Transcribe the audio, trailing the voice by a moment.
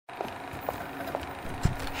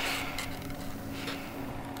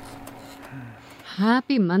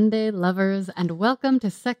Happy Monday, lovers, and welcome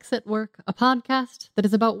to Sex at Work, a podcast that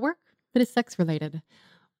is about work that is sex-related,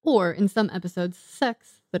 or in some episodes,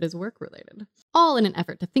 sex that is work-related, all in an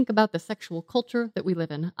effort to think about the sexual culture that we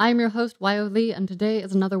live in. I'm your host, Yo Lee, and today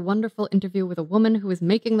is another wonderful interview with a woman who is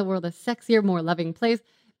making the world a sexier, more loving place,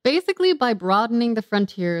 basically by broadening the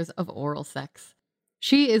frontiers of oral sex.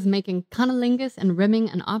 She is making cunnilingus and rimming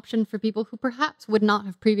an option for people who perhaps would not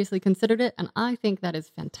have previously considered it, and I think that is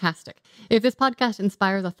fantastic. If this podcast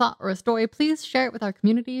inspires a thought or a story, please share it with our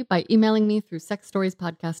community by emailing me through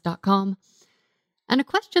sexstoriespodcast.com. And a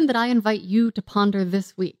question that I invite you to ponder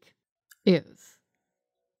this week is,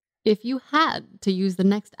 if you had to use the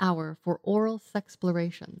next hour for oral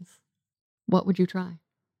sexplorations, what would you try?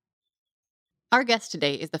 Our guest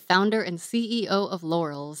today is the founder and CEO of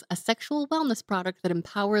Lorals, a sexual wellness product that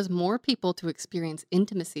empowers more people to experience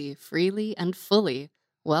intimacy freely and fully.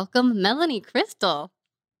 Welcome, Melanie Crystal.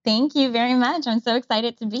 Thank you very much. I'm so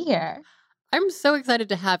excited to be here. I'm so excited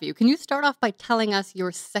to have you. Can you start off by telling us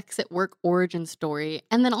your sex at work origin story,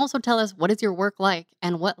 and then also tell us what is your work like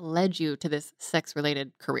and what led you to this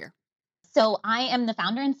sex-related career? So I am the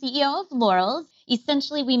founder and CEO of Lorals.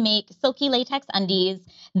 Essentially, we make silky latex undies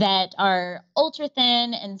that are ultra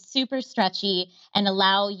thin and super stretchy and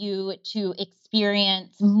allow you to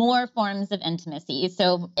experience more forms of intimacy.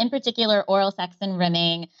 So in particular, oral sex and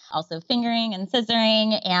rimming, also fingering and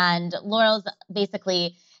scissoring, and Lorals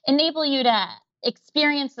basically enable you to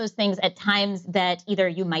experience those things at times that either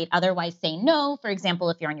you might otherwise say no. For example,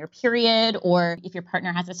 if you're on your period, or if your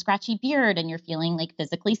partner has a scratchy beard and you're feeling like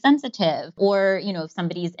physically sensitive, or, if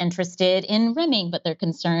somebody's interested in rimming, but they're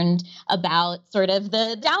concerned about sort of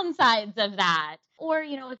the downsides of that. Or,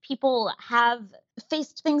 if people have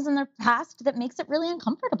faced things in their past that makes it really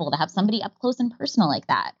uncomfortable to have somebody up close and personal like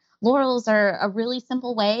that. Lorals are a really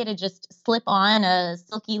simple way to just slip on a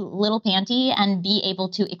silky little panty and be able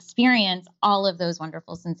to experience all of those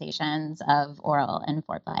wonderful sensations of oral and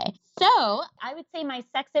foreplay. So I would say my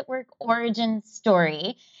sex at work origin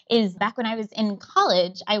story is back when I was in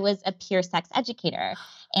college. I was a peer sex educator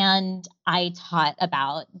and I taught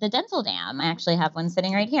about the dental dam. I actually have one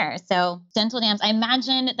sitting right here. So dental dams, I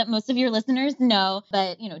imagine that most of your listeners know,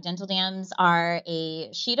 but dental dams are a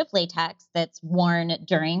sheet of latex that's worn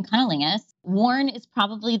during cunnilingus. Worn is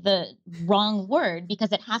probably the wrong word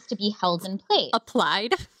because it has to be held in place.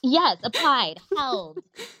 Applied? Yes, applied, held.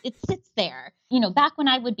 It sits there. Back when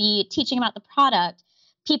I would be teaching about the product,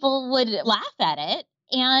 people would laugh at it.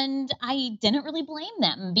 And I didn't really blame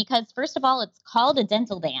them because, first of all, it's called a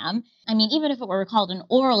dental dam. I mean, even if it were called an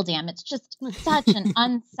oral dam, it's just such an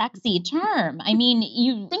unsexy term. I mean,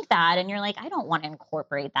 you think that and you're like, I don't want to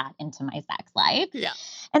incorporate that into my sex life. Yeah.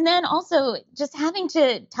 And then also just having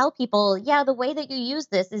to tell people, yeah, the way that you use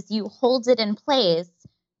this is you hold it in place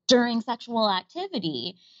during sexual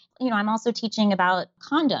activity. I'm also teaching about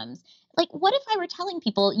condoms. Like, what if I were telling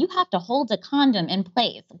people you have to hold a condom in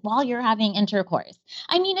place while you're having intercourse?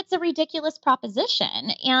 I mean, it's a ridiculous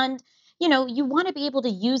proposition. And, you want to be able to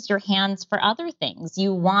use your hands for other things.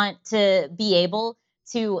 You want to be able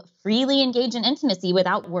to freely engage in intimacy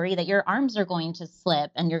without worry that your arms are going to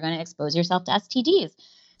slip and you're going to expose yourself to STDs.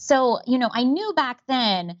 So, I knew back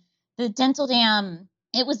then the dental dam,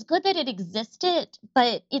 it was good that it existed,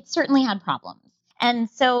 but it certainly had problems. And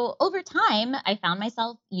so over time, I found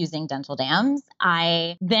myself using dental dams.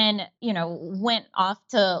 I then, went off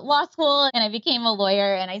to law school and I became a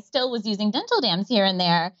lawyer, and I still was using dental dams here and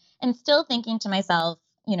there and still thinking to myself,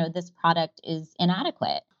 this product is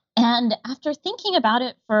inadequate. And after thinking about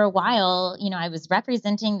it for a while, I was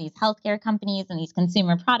representing these healthcare companies and these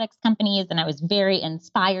consumer products companies, and I was very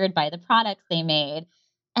inspired by the products they made.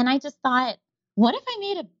 And I just thought, what if I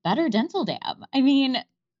made a better dental dam? I mean,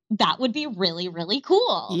 that would be really, really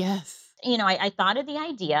cool. Yes. I thought of the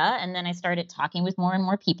idea, and then I started talking with more and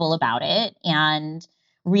more people about it and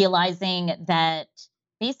realizing that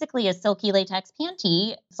basically a silky latex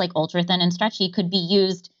panty, it's like ultra thin and stretchy, could be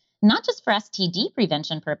used not just for STD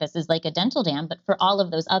prevention purposes like a dental dam, but for all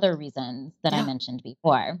of those other reasons that I mentioned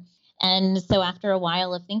before. And so after a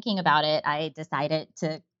while of thinking about it, I decided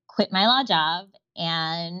to quit my law job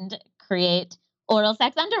and create oral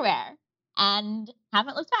sex underwear. And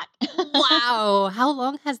haven't looked back. Wow. How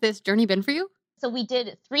long has this journey been for you? So we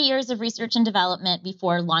did 3 years of research and development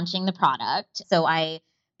before launching the product. So I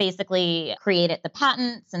basically created the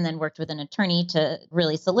patents and then worked with an attorney to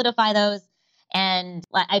really solidify those. And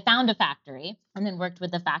I found a factory and then worked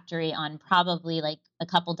with the factory on probably like a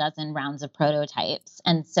couple dozen rounds of prototypes.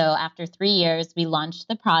 And so after 3 years, we launched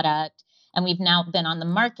the product, and we've now been on the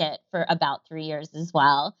market for about 3 years as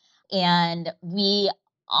well. And we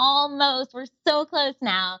almost, we're so close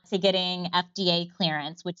now to getting FDA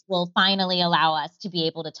clearance, which will finally allow us to be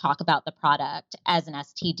able to talk about the product as an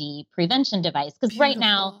STD prevention device. Because right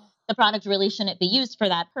now, Beautiful. the product really shouldn't be used for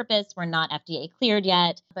that purpose. We're not FDA cleared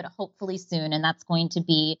yet, but hopefully soon. And that's going to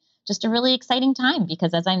be just a really exciting time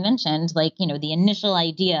because, as I mentioned, the initial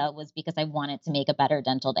idea was because I wanted to make a better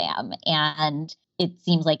dental dam. And it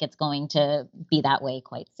seems like it's going to be that way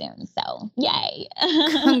quite soon. So, yay.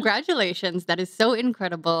 Congratulations. That is so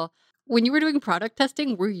incredible. When you were doing product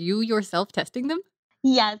testing, were you yourself testing them?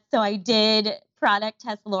 Yes, so I did product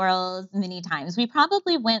test Lorals many times. We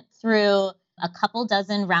probably went through a couple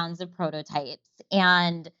dozen rounds of prototypes,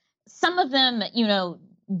 and some of them,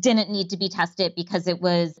 didn't need to be tested because it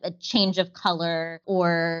was a change of color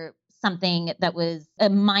or something that was a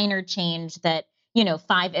minor change that,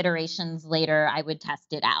 5 iterations later, I would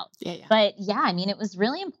test it out. Yeah. But yeah, it was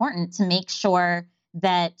really important to make sure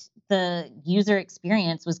that the user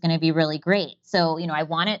experience was going to be really great. So, I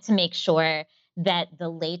wanted to make sure that the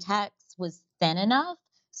latex was thin enough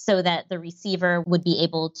so that the receiver would be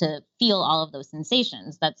able to feel all of those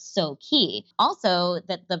sensations. That's so key. Also,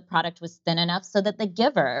 that the product was thin enough so that the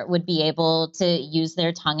giver would be able to use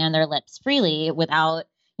their tongue and their lips freely without,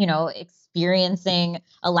 experiencing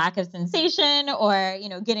a lack of sensation or,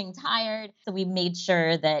 getting tired. So we made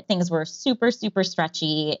sure that things were super, super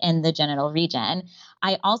stretchy in the genital region.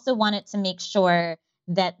 I also wanted to make sure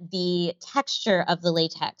that the texture of the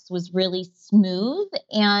latex was really smooth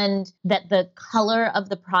and that the color of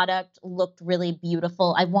the product looked really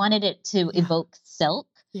beautiful. I wanted it to evoke silk.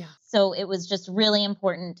 Yeah. So it was just really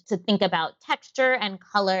important to think about texture and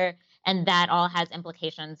color, and that all has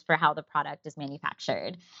implications for how the product is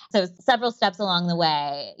manufactured. So several steps along the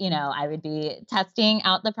way, I would be testing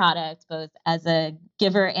out the product both as a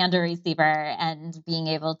giver and a receiver and being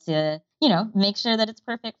able to, make sure that it's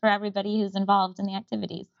perfect for everybody who's involved in the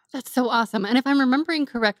activities. That's so awesome. And if I'm remembering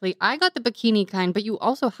correctly, I got the bikini kind, but you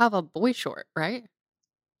also have a boy short, right?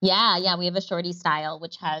 Yeah, we have a shorty style,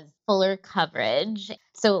 which has fuller coverage.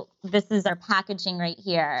 So this is our packaging right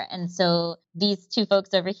here. And so these two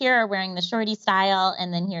folks over here are wearing the shorty style,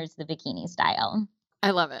 and then here's the bikini style. I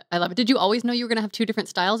love it. I love it. Did you always know you were going to have two different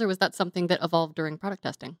styles, or was that something that evolved during product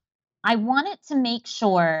testing? I wanted to make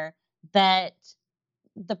sure that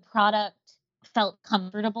the product felt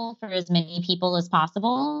comfortable for as many people as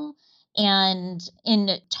possible. And in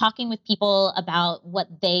talking with people about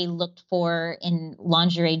what they looked for in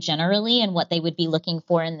lingerie generally and what they would be looking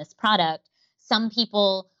for in this product, some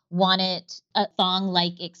people wanted a thong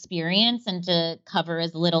like experience and to cover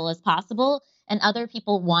as little as possible, and other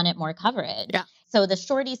people wanted more coverage. Yeah. So the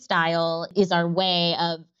shorty style is our way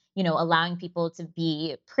of allowing people to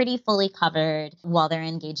be pretty fully covered while they're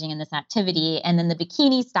engaging in this activity. And then the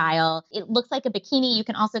bikini style, it looks like a bikini. You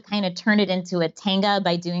can also kind of turn it into a tanga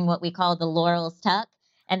by doing what we call the Lorals tuck.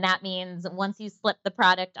 And that means once you slip the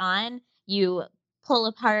product on, you pull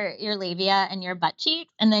apart your labia and your butt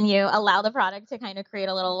cheeks, and then you allow the product to kind of create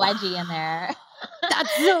a little wedgie in there.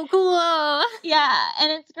 That's so cool. Yeah,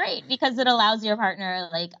 and it's great because it allows your partner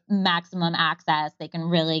like maximum access. They can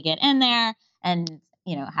really get in there and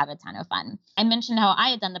have a ton of fun. I mentioned how I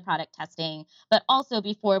had done the product testing, but also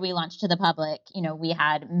before we launched to the public, we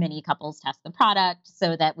had many couples test the product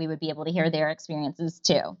so that we would be able to hear their experiences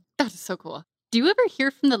too. That's so cool. Do you ever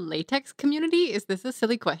hear from the latex community? Is this a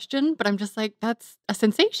silly question? But I'm just like, that's a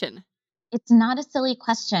sensation. It's not a silly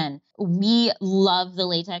question. We love the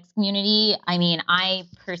latex community. I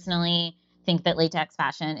personally think that latex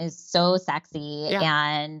fashion is so sexy. Yeah.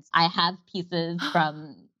 And I have pieces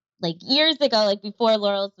from years ago, before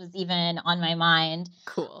Lorals was even on my mind.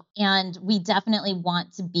 Cool. And we definitely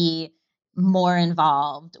want to be more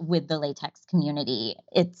involved with the latex community.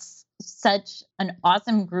 It's such an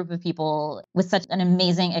awesome group of people with such an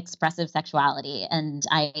amazing expressive sexuality. And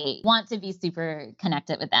I want to be super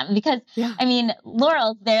connected with them because,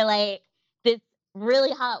 Lorals, they're like this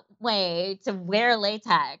really hot way to wear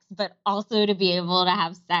latex, but also to be able to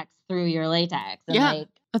have sex through your latex. And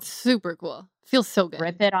that's super cool. Feels so good.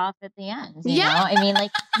 Rip it off at the end. You know? You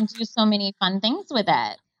can do so many fun things with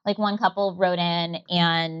it. One couple wrote in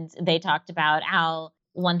and they talked about how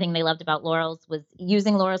one thing they loved about Lorals was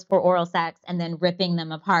using Lorals for oral sex and then ripping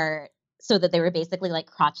them apart so that they were basically like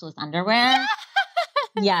crotchless underwear.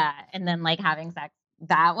 Yeah. And then having sex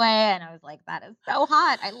that way. And I was like, that is so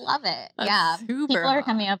hot. I love it. That's super People are hot.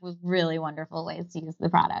 coming up with really wonderful ways to use the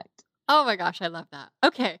product. Oh my gosh, I love that.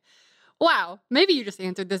 Okay. Wow. Maybe you just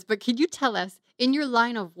answered this, but could you tell us, in your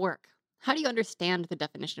line of work, how do you understand the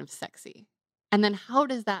definition of sexy? And then how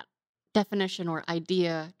does that definition or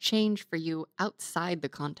idea change for you outside the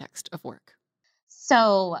context of work?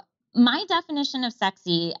 So My definition of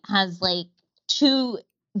sexy has like two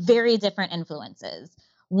very different influences.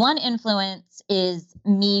 One influence is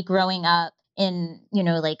me growing up in,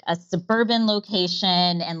 like a suburban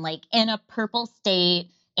location and like in a purple state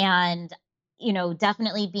and,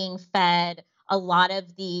 definitely being fed a lot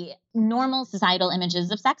of the normal societal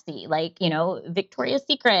images of sexy, like, Victoria's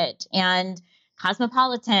Secret and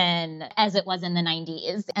Cosmopolitan as it was in the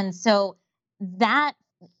 90s. And so that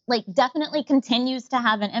like definitely continues to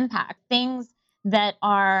have an impact. Things that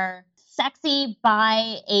are sexy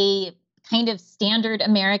by a kind of standard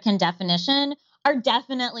American definition are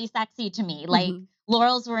definitely sexy to me. Like Mhm.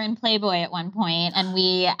 Laurels were in Playboy at one point, and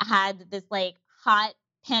we had this like hot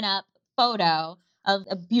pinup photo of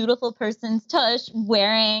a beautiful person's tush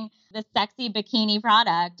wearing the sexy bikini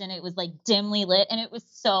product, and it was like dimly lit, and it was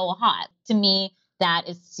so hot. To me, that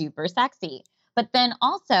is super sexy. But then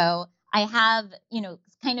also, I have,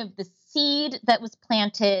 kind of the seed that was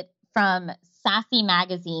planted from Sassy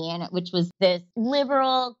Magazine, which was this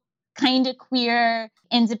liberal, kind of queer,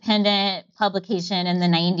 independent publication in the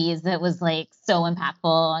 90s that was like so impactful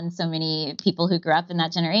on so many people who grew up in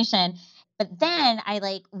that generation. But then I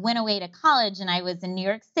like went away to college and I was in New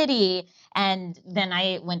York City and then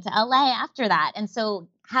I went to LA after that. And so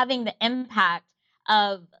having the impact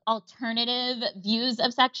of alternative views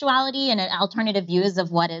of sexuality and alternative views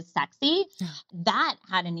of what is sexy, Yeah. that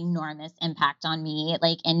had an enormous impact on me,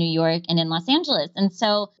 like in New York and in Los Angeles. And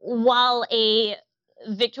so while a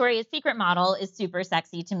Victoria's Secret model is super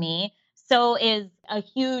sexy to me, so is a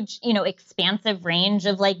huge, expansive range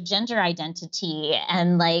of like gender identity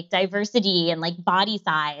and like diversity and like body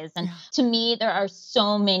size. And Yeah. to me, there are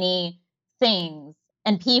so many things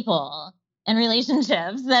and people and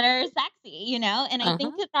relationships that are sexy, And I Uh-huh.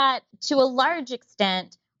 think that to a large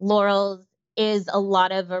extent, Laurel's is a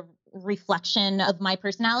lot of a reflection of my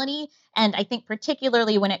personality. And I think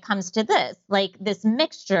particularly when it comes to this, like this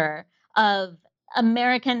mixture of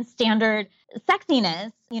American standard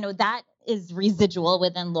sexiness, that is residual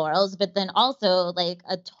within Laurel's, but then also like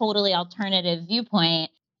a totally alternative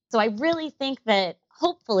viewpoint. So I really think that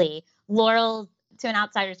hopefully Laurel's, to an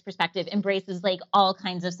outsider's perspective, embraces like all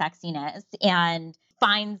kinds of sexiness and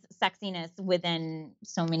finds sexiness within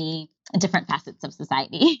so many different facets of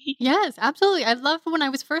society. Yes, absolutely. I love when I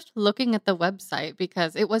was first looking at the website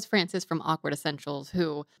because it was Francis from Awkward Essentials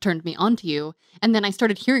who turned me on to you. And then I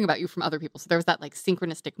started hearing about you from other people. So there was that like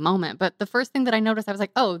synchronistic moment. But the first thing that I noticed, I was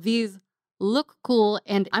like, oh, these look cool.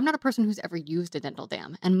 And I'm not a person who's ever used a dental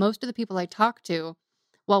dam. And most of the people I talk to,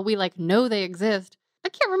 while we like know they exist, I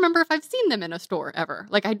can't remember if I've seen them in a store ever.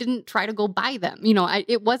 Like I didn't try to go buy them.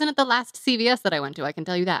 It wasn't at the last CVS that I went to, I can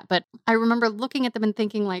tell you that. But I remember looking at them and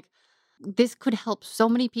thinking like, this could help so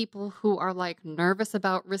many people who are like nervous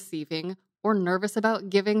about receiving or nervous about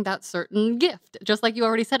giving that certain gift, just like you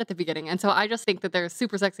already said at the beginning. And so I just think that they're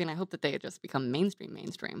super sexy and I hope that they just become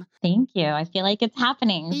mainstream. Thank you. I feel like it's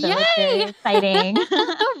happening. So it's very Yay! exciting. Yeah,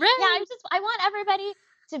 Hooray! I want everybody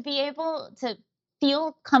to be able to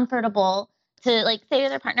feel comfortable to like say to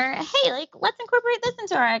their partner, hey, like let's incorporate this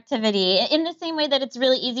into our activity in the same way that it's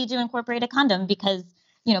really easy to incorporate a condom because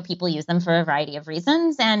people use them for a variety of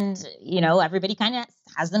reasons and everybody kind of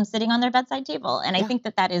has them sitting on their bedside table. And I Yeah. think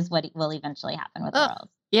that is what will eventually happen with Oh, Laurels.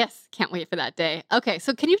 yes. Can't wait for that day. Okay.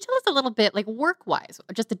 So can you tell us a little bit, like work wise,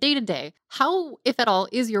 just a day to day, how, if at all,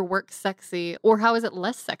 is your work sexy or how is it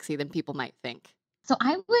less sexy than people might think? So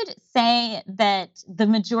I would say that the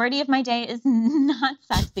majority of my day is not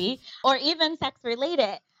sexy or even sex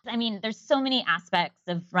related. I mean, there's so many aspects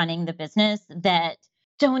of running the business that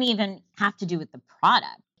don't even have to do with the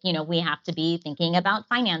product. We have to be thinking about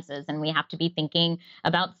finances and we have to be thinking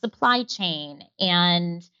about supply chain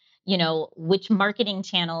and which marketing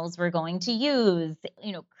channels we're going to use,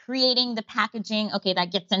 creating the packaging. Okay,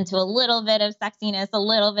 that gets into a little bit of sexiness, a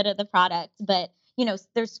little bit of the product, but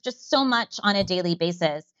there's just so much on a daily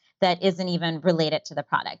basis that isn't even related to the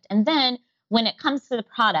product. And then when it comes to the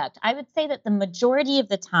product, I would say that the majority of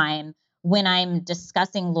the time when I'm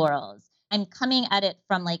discussing Laurels, I'm coming at it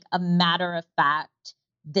from like a matter of fact,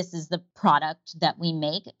 this is the product that we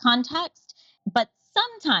make context. But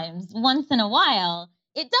sometimes, once in a while,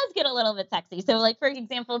 it does get a little bit sexy. So, like, for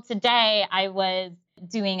example, today I was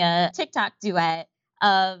doing a TikTok duet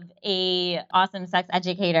of a awesome sex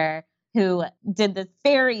educator who did this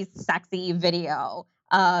very sexy video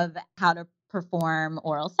of how to perform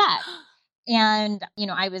oral sex. And,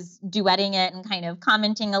 I was duetting it and kind of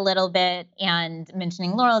commenting a little bit and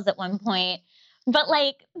mentioning Laurels at one point. But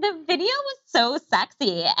like the video was so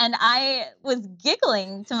sexy and I was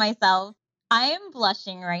giggling to myself. I am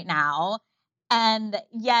blushing right now. And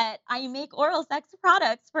yet I make oral sex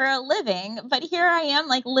products for a living. But here I am,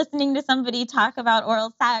 like listening to somebody talk about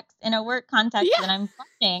oral sex in a work context Yeah. that I'm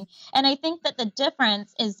flushing. And I think that the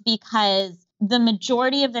difference is because the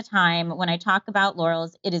majority of the time when I talk about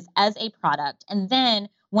Lorals, it is as a product. And then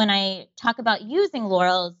when I talk about using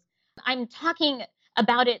Lorals, I'm talking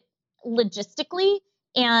about it logistically.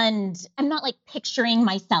 And I'm not like picturing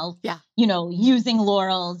myself, Yeah. using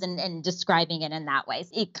Lorals and describing it in that way.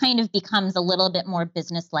 It kind of becomes a little bit more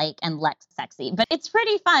business-like and less sexy. But it's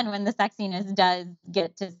pretty fun when the sexiness does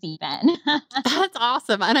get to seep in. That's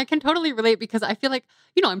awesome. And I can totally relate because I feel like,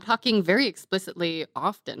 I'm talking very explicitly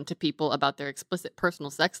often to people about their explicit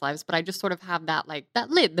personal sex lives, but I just sort of have that that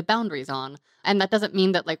lid, the boundaries on. And that doesn't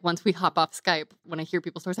mean that once we hop off Skype, when I hear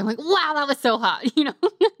people's stories, I'm like, wow, that was so hot.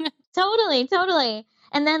 Totally, totally.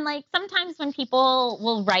 And then like sometimes when people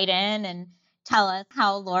will write in and tell us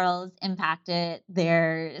how Laurel's impacted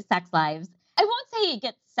their sex lives, I won't say it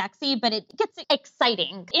gets sexy, but it gets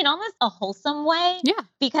exciting in almost a wholesome way Yeah.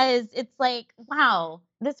 because it's like, wow,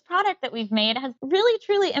 this product that we've made has really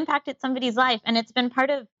truly impacted somebody's life. And it's been part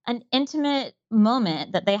of an intimate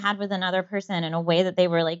moment that they had with another person in a way that they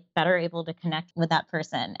were like better able to connect with that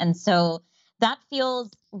person. And so that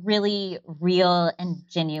feels really real and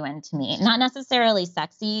genuine to me. Not necessarily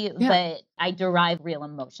sexy, Yeah. but I derive real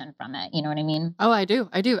emotion from it. You know what I mean? Oh, I do.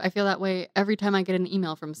 I do. I feel that way every time I get an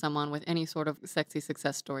email from someone with any sort of sexy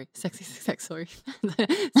success story. Sexy success story. Say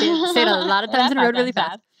it a lot of times in a row really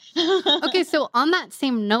fast. Okay, so on that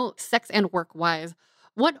same note, sex and work wise,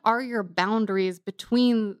 what are your boundaries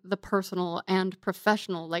between the personal and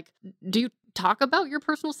professional? Like, do you talk about your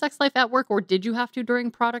personal sex life at work, or did you have to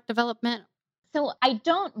during product development? So I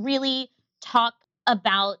don't really talk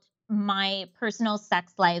about my personal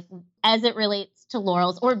sex life as it relates to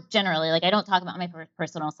Laurels or generally. Like I don't talk about my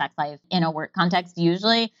personal sex life in a work context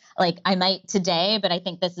usually. Like I might today, but I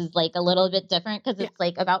think this is like a little bit different because it's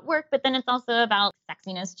like about work, but then it's also about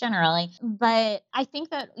sexiness generally. But I think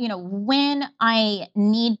that, when I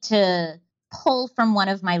need to pull from one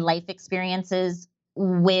of my life experiences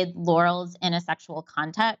with Laurels in a sexual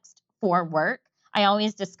context for work, I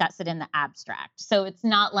always discuss it in the abstract. So it's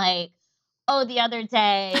not like, oh, the other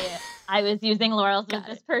day I was using Laurels with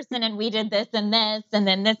this person and we did this and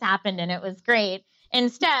then this happened and it was great.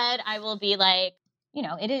 Instead, I will be like,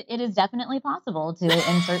 it is definitely possible to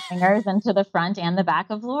insert fingers into the front and the back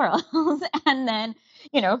of Laurels and then,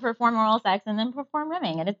 perform oral sex and then perform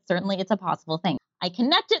rimming. And it's a possible thing. I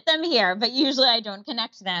connected them here, but usually I don't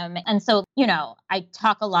connect them. And so, I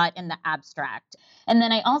talk a lot in the abstract. And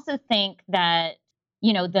then I also think that,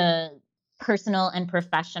 the personal and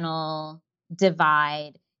professional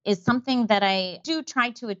divide is something that I do try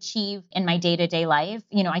to achieve in my day-to-day life.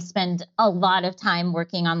 I spend a lot of time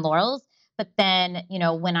working on Laurels, but then,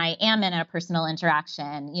 when I am in a personal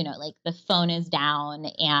interaction, like the phone is down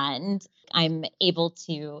and I'm able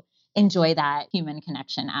to enjoy that human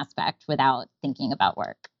connection aspect without thinking about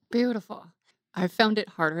work. Beautiful. I've found it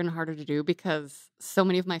harder and harder to do because so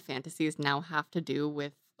many of my fantasies now have to do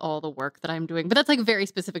with all the work that I'm doing. But that's very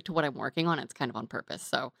specific to what I'm working on. It's kind of on purpose.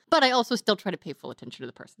 So, but I also still try to pay full attention to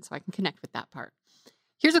the person so I can connect with that part.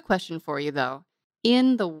 Here's a question for you though.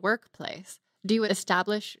 In the workplace, do you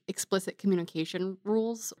establish explicit communication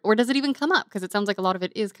rules or does it even come up? Because it sounds like a lot of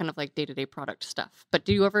it is kind of like day-to-day product stuff. But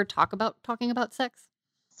do you ever talking about sex?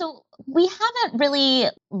 So we haven't really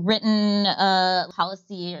written a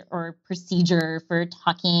policy or procedure for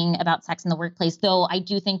talking about sex in the workplace, though I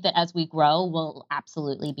do think that as we grow, we'll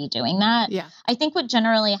absolutely be doing that. Yeah. I think what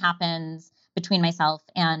generally happens between myself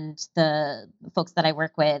and the folks that I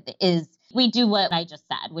work with is we do what I just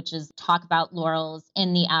said, which is talk about Laurels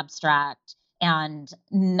in the abstract and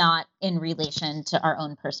not in relation to our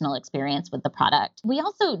own personal experience with the product. We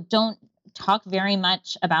also don't talk very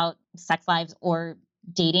much about sex lives or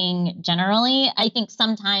dating generally. I think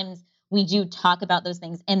sometimes we do talk about those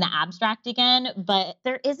things in the abstract again, but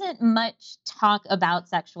there isn't much talk about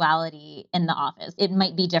sexuality in the office. It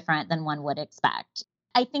might be different than one would expect.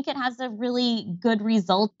 I think it has a really good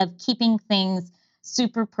result of keeping things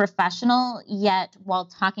super professional, yet while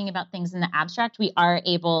talking about things in the abstract, we are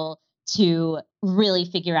able to really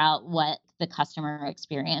figure out what the customer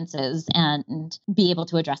experience is and be able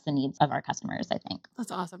to address the needs of our customers, I think.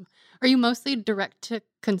 That's awesome. Are you mostly direct to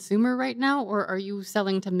consumer right now, or are you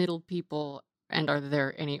selling to middle people? And are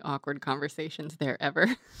there any awkward conversations there ever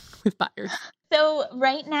with buyers? So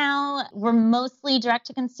right now, we're mostly direct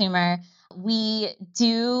to consumer. We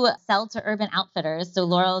do sell to Urban Outfitters. So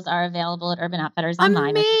Laurels are available at Urban Outfitters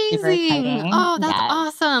online, which is super Amazing. exciting. Oh, that's Yes.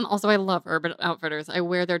 awesome. Also, I love Urban Outfitters. I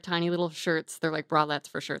wear their tiny little shirts. They're like bralettes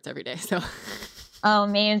for shirts every day. So Oh,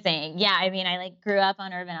 amazing. Yeah, I mean, I like grew up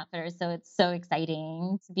on Urban Outfitters, so it's so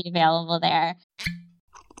exciting to be available there.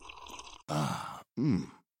 Ah,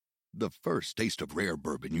 the first taste of rare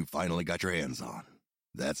bourbon you finally got your hands on.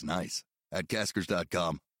 That's nice. At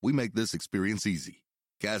Caskers.com, we make this experience easy.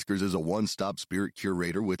 Caskers is a one-stop spirit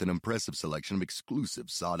curator with an impressive selection of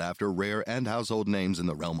exclusive, sought-after, rare, and household names in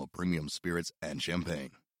the realm of premium spirits and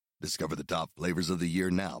champagne. Discover the top flavors of the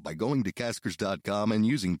year now by going to Caskers.com and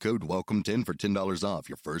using code WELCOME10 for $10 off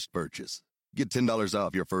your first purchase. Get $10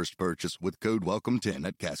 off your first purchase with code WELCOME10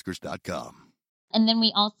 at Caskers.com. And then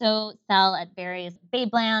we also sell at various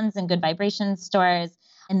Babelands and Good Vibrations stores,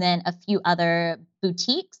 and then a few other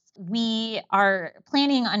boutiques. We are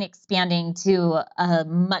planning on expanding to a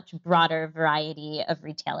much broader variety of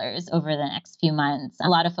retailers over the next few months. A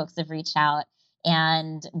lot of folks have reached out,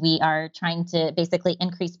 and we are trying to basically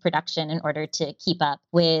increase production in order to keep up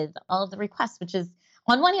with all of the requests, which is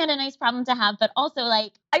on one hand a nice problem to have, but also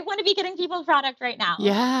like I want to be getting people product right now.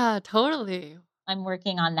 Yeah, totally. I'm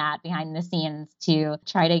working on that behind the scenes to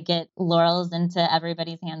try to get Lorals into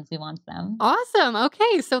everybody's hands who wants them. Awesome.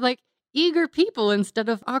 Okay. So, like, eager people instead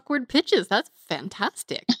of awkward pitches. That's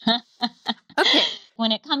fantastic. Okay.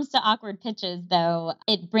 When it comes to awkward pitches, though,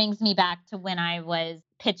 it brings me back to when I was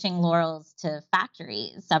pitching Lorals to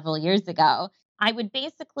factories several years ago. I would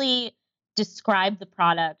basically describe the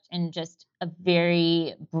product in just a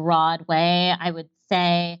very broad way. I would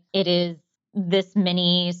say it is this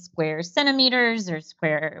many square centimeters or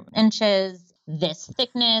square inches, this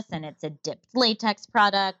thickness, and it's a dipped latex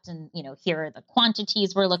product. And, here are the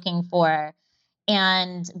quantities we're looking for.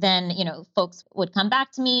 And then, folks would come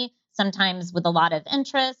back to me sometimes with a lot of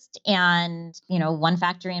interest. And, one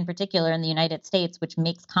factory in particular in the United States, which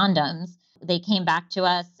makes condoms, they came back to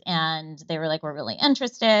us and they were like, we're really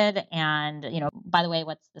interested. And, by the way,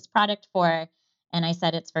 what's this product for? And I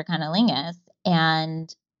said, it's for cunnilingus.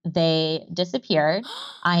 And they disappeared.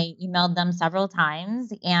 I emailed them several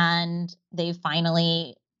times and they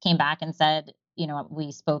finally came back and said,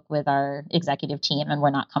 we spoke with our executive team and we're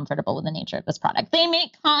not comfortable with the nature of this product. They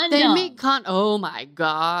make condoms. They make oh my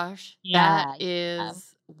gosh. Yeah, That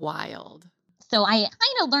is wild. So I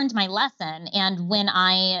kind of learned my lesson. And when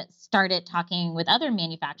I started talking with other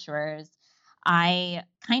manufacturers, I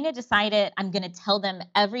kind of decided I'm going to tell them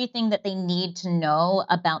everything that they need to know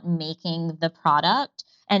about making the product.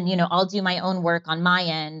 And, I'll do my own work on my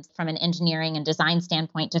end from an engineering and design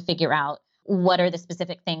standpoint to figure out what are the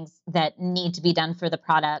specific things that need to be done for the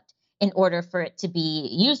product in order for it to be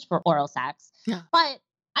used for oral sex. Yeah. But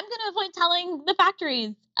I'm going to avoid telling the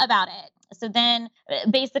factories about it. So then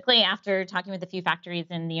basically after talking with a few factories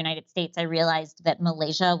in the United States, I realized that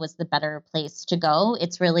Malaysia was the better place to go.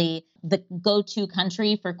 It's really the go-to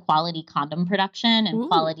country for quality condom production and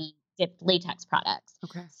quality dipped latex products.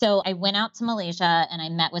 Okay. So I went out to Malaysia and I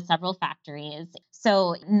met with several factories.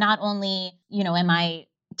 So not only, am I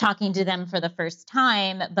talking to them for the first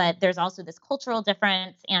time, but there's also this cultural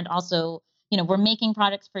difference and also we're making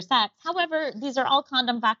products for sex. However, these are all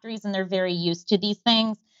condom factories and they're very used to these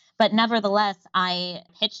things. But nevertheless, I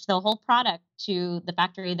pitched the whole product to the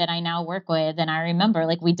factory that I now work with. And I remember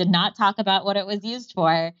we did not talk about what it was used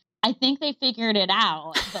for. I think they figured it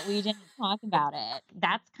out, but we didn't talk about it.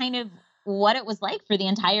 That's kind of what it was like for the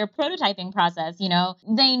entire prototyping process.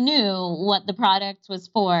 They knew what the product was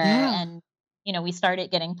for. Yeah. And, we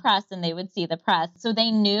started getting press and they would see the press. So they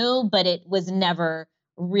knew, but it was never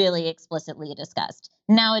really explicitly discussed.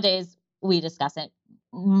 Nowadays, we discuss it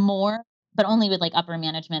more, but only with upper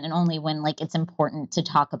management and only when it's important to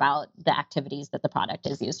talk about the activities that the product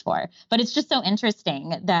is used for. But it's just so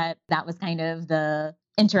interesting that that was kind of the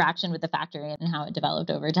interaction with the factory and how it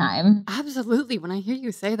developed over time. Absolutely. When I hear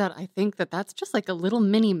you say that, I think that that's just like a little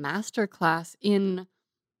mini masterclass in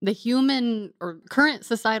the human or current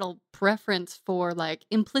societal preference for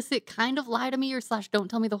implicit kind of lie to me or / don't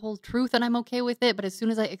tell me the whole truth and I'm okay with it. But as soon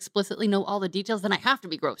as I explicitly know all the details, then I have to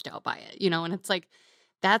be grossed out by it, and it's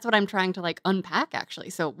that's what I'm trying to unpack actually.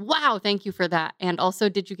 So wow, thank you for that. And also,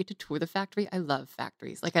 did you get to tour the factory? I love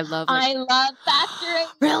factories. I love factories.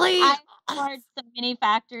 Really? I've toured so many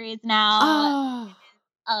factories now. Oh.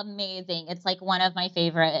 Amazing. It's one of my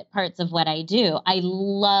favorite parts of what I do. I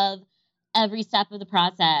love every step of the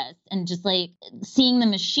process and just seeing the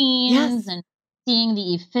machines and seeing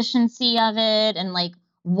the efficiency of it and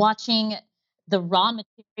watching the raw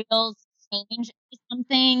materials change into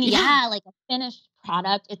something. Yeah, a finished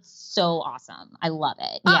product. It's so awesome. I love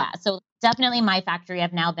it. Yeah. So definitely my factory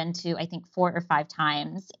I've now been to, I think 4 or 5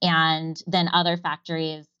 times. And then other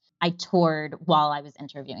factories I toured while I was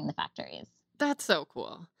interviewing the factories. That's so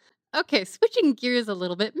cool. Okay, switching gears a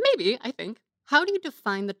little bit, maybe, I think. How do you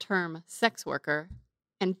define the term sex worker?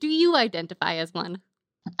 And do you identify as one?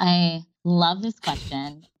 I love this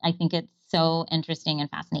question. I think it's so interesting and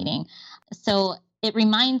fascinating. So it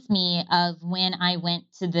reminds me of when I went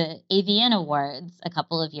to the AVN Awards a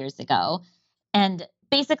couple of years ago. And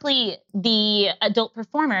basically, the adult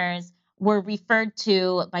performers were referred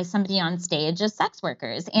to by somebody on stage as sex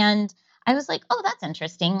workers. And I was like, oh, that's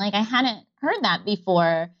interesting. Like, I hadn't heard that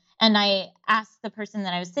before. And I asked the person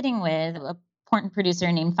that I was sitting with, a important producer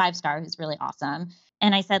named Five Star, who's really awesome.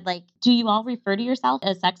 And I said, like, do you all refer to yourself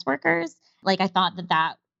as sex workers? Like, I thought that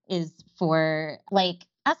that is for like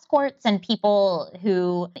escorts and people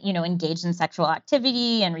who, engage in sexual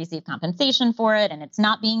activity and receive compensation for it, and it's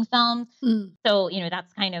not being filmed. So,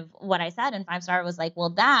 that's kind of what I said. And Five Star was like,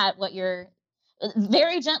 well, what you're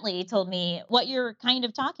very gently told me, what you're kind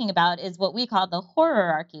of talking about is what we call the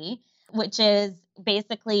horrorarchy, which is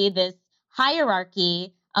basically this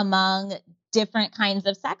hierarchy among different kinds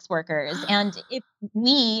of sex workers. And if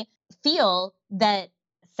we feel that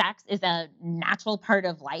sex is a natural part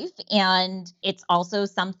of life and it's also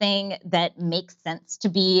something that makes sense to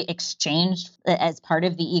be exchanged as part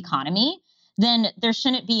of the economy, then there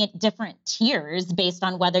shouldn't be different tiers based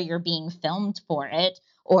on whether you're being filmed for it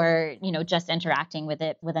or, just interacting with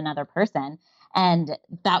it with another person. And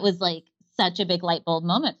that was like such a big light bulb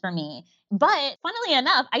moment for me. But funnily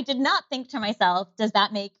enough, I did not think to myself, does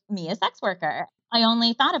that make me a sex worker? I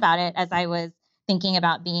only thought about it as I was thinking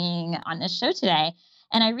about being on this show today.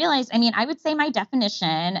 And I realized, I would say my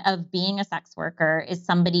definition of being a sex worker is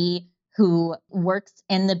somebody who works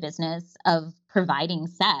in the business of providing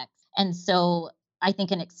sex. And so I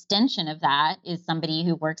think an extension of that is somebody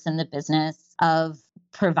who works in the business of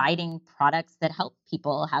providing products that help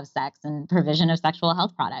people have sex and provision of sexual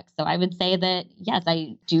health products. So I would say that, yes,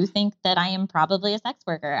 I do think that I am probably a sex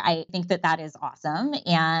worker. I think that that is awesome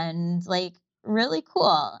and like really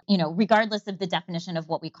cool, regardless of the definition of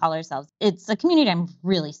what we call ourselves. It's a community I'm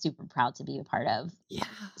really super proud to be a part of. Yeah.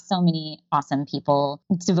 So many awesome people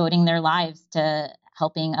devoting their lives to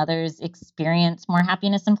helping others experience more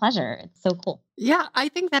happiness and pleasure. It's so cool. Yeah, I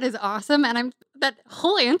think that is awesome. And that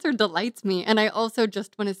whole answer delights me. And I also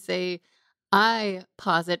just want to say, I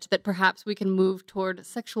posit that perhaps we can move toward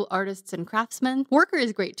sexual artists and craftsmen. Worker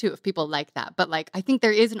is great too if people like that. But like, I think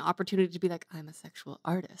there is an opportunity to be like, I'm a sexual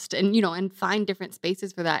artist and, and find different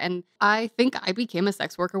spaces for that. And I think I became a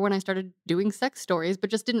sex worker when I started doing sex stories, but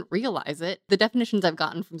just didn't realize it. The definitions I've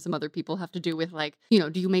gotten from some other people have to do with like,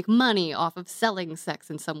 do you make money off of selling sex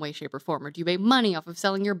in some way, shape, or form? Or do you make money off of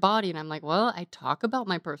selling your body? And I'm like, well, I talk about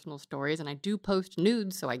my personal stories and I do post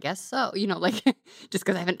nudes. So I guess so, like just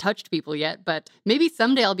because I haven't touched people yet. But maybe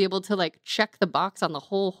someday I'll be able to like check the box on the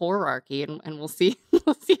whole horrorarchy and we'll see.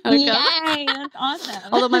 We'll see how it goes. Yay, that's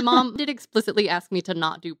awesome. Although my mom did explicitly ask me to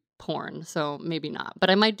not do porn, so maybe not. But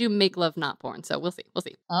I might do make love, not porn. So we'll see. We'll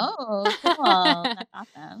see. Oh, cool. That's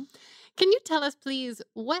awesome. Can you tell us, please,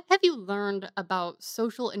 what have you learned about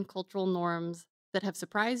social and cultural norms that have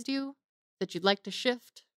surprised you, that you'd like to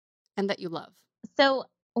shift, and that you love? So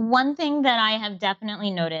one thing that I have definitely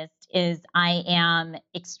noticed is I am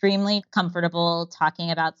extremely comfortable talking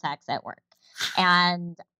about sex at work.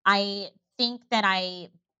 And I think that I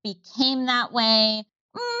became that way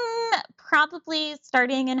probably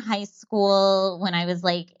starting in high school when I was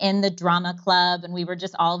like in the drama club and we were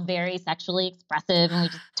just all very sexually expressive and we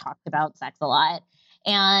just talked about sex a lot.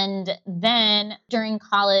 And then during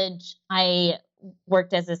college, I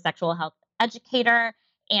worked as a sexual health educator.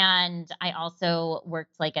 And I also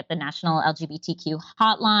worked like at the National LGBTQ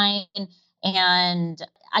hotline. And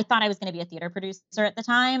I thought I was going to be a theater producer at the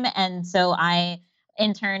time. And so I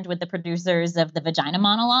interned with the producers of the Vagina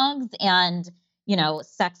Monologues. And,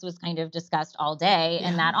 sex was kind of discussed all day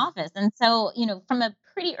in that office. And so, from a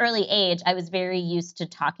pretty early age, I was very used to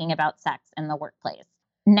talking about sex in the workplace.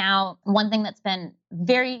 Now, one thing that's been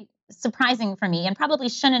very surprising for me and probably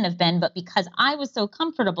shouldn't have been, but because I was so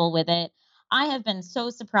comfortable with it, I have been so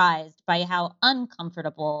surprised by how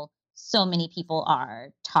uncomfortable so many people are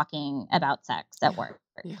talking about sex at work.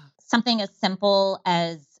 Yeah. Something as simple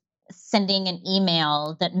as sending an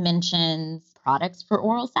email that mentions products for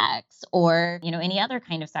oral sex or, any other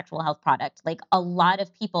kind of sexual health product. Like a lot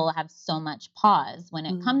of people have so much pause when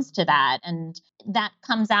it comes to that. And that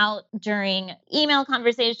comes out during email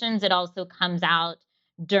conversations. It also comes out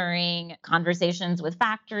during conversations with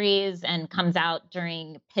factories and comes out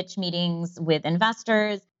during pitch meetings with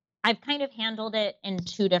investors. I've kind of handled it in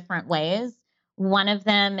two different ways. One of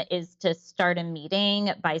them is to start a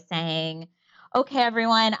meeting by saying, okay,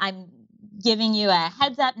 everyone, I'm giving you a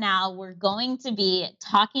heads up now. We're going to be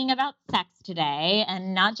talking about sex today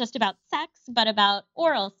and not just about sex, but about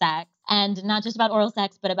oral sex. and not just about oral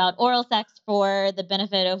sex, but about oral sex for the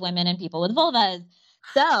benefit of women and people with vulvas.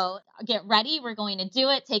 So get ready. We're going to do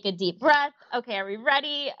it. Take a deep breath. Okay, are we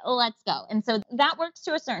ready? Let's go. And so that works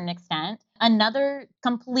to a certain extent. Another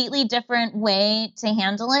completely different way to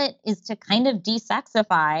handle it is to kind of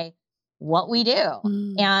desexify what we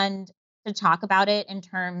do and to talk about it in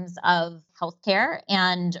terms of healthcare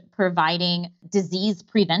and providing disease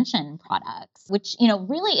prevention products, which,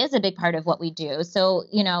 really is a big part of what we do. So,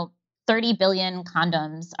 30 billion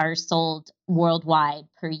condoms are sold worldwide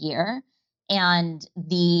per year. And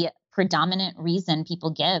the predominant reason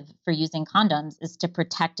people give for using condoms is to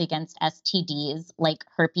protect against STDs like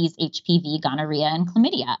herpes, HPV, gonorrhea, and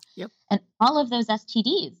chlamydia. Yep. And all of those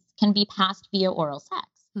STDs can be passed via oral sex.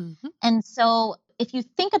 Mm-hmm. And so if you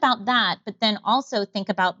think about that, but then also think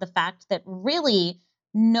about the fact that really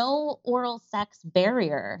no oral sex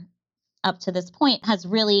barrier up to this point has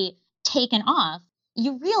really taken off,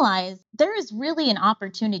 you realize there is really an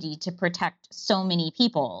opportunity to protect so many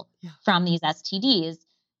people from these STDs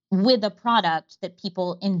with a product that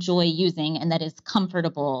people enjoy using and that is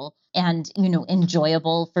comfortable and,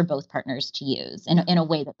 enjoyable for both partners to use in a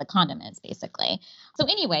way that the condom is, basically. So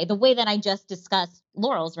anyway, the way that I just discussed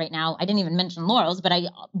Lorals right now, I didn't even mention Lorals, but I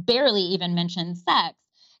barely even mentioned sex.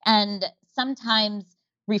 And sometimes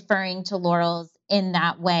referring to Lorals in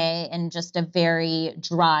that way in just a very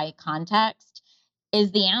dry context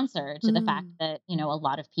is the answer to the fact that, a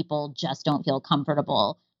lot of people just don't feel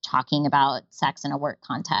comfortable talking about sex in a work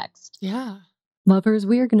context. Yeah. Lovers,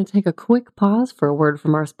 we are going to take a quick pause for a word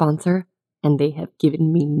from our sponsor, and they have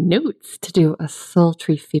given me notes to do a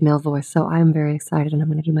sultry female voice, so I'm very excited and I'm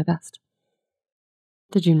going to do my best.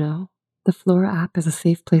 Did you know the Flora app is a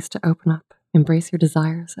safe place to open up, embrace your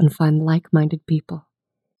desires, and find like-minded people?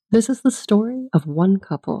 This is the story of one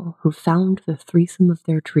couple who found the threesome of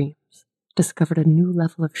their dreams, discovered a new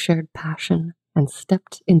level of shared passion, and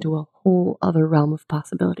stepped into a whole other realm of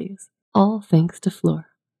possibilities, all thanks to Flora.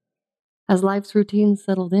 As life's routines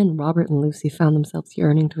settled in, Robert and Lucy found themselves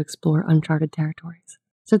yearning to explore uncharted territories.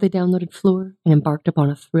 So they downloaded Fleur and embarked upon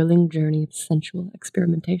a thrilling journey of sensual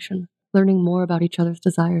experimentation, learning more about each other's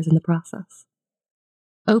desires in the process.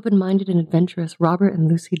 Open-minded and adventurous, Robert and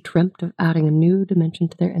Lucy dreamt of adding a new dimension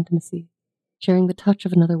to their intimacy, sharing the touch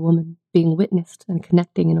of another woman, being witnessed and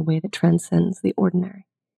connecting in a way that transcends the ordinary.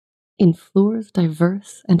 In Fleur's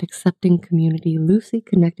diverse and accepting community, Lucy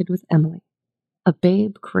connected with Emily, a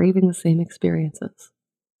babe craving the same experiences.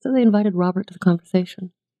 So they invited Robert to the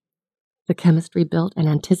conversation. The chemistry built and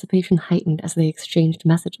anticipation heightened as they exchanged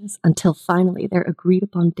messages until finally their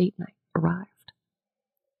agreed-upon date night arrived.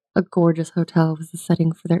 A gorgeous hotel was the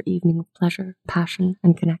setting for their evening of pleasure, passion,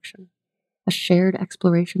 and connection, a shared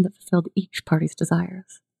exploration that fulfilled each party's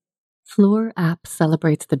desires. Fleur app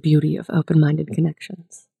celebrates the beauty of open-minded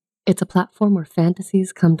connections. It's a platform where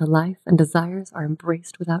fantasies come to life and desires are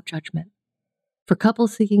embraced without judgment. For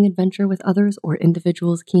couples seeking adventure with others or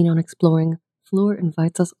individuals keen on exploring, Fleur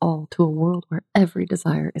invites us all to a world where every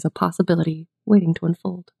desire is a possibility waiting to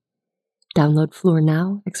unfold. Download Fleur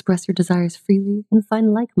now, express your desires freely, and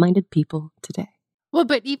find like-minded people today. Well,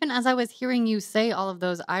 but even as I was hearing you say all of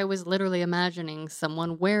those, I was literally imagining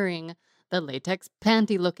someone wearing the latex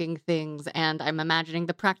panty-looking things, and I'm imagining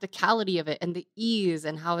the practicality of it and the ease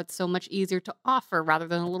and how it's so much easier to offer rather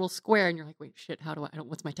than a little square. And you're like, wait, shit, I don't,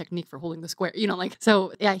 what's my technique for holding the square?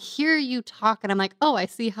 So yeah, I hear you talk and I'm like, oh, I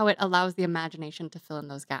see how it allows the imagination to fill in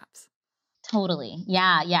those gaps. Totally.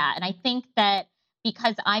 Yeah. And I think that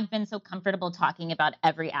because I've been so comfortable talking about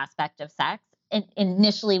every aspect of sex,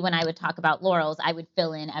 initially when I would talk about Lorals, I would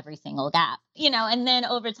fill in every single gap, and then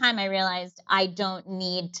over time I realized I don't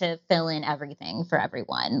need to fill in everything for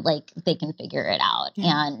everyone. Like they can figure it out.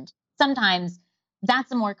 Yeah. And sometimes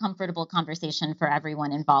that's a more comfortable conversation for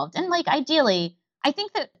everyone involved. And like ideally, I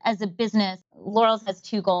think that as a business, Lorals has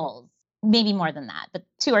two goals, maybe more than that, but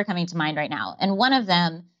two are coming to mind right now. And one of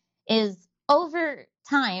them is over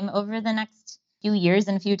time, over the next few years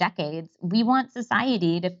and few decades, we want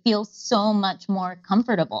society to feel so much more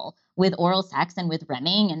comfortable with oral sex and with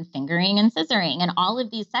remming and fingering and scissoring and all of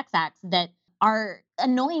these sex acts that are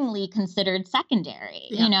annoyingly considered secondary.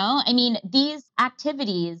 Yeah. I mean, these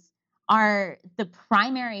activities are the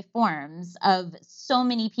primary forms of so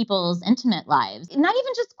many people's intimate lives, not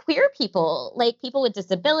even just queer people, like people with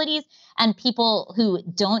disabilities and people who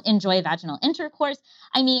don't enjoy vaginal intercourse.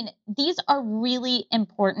 I mean, these are really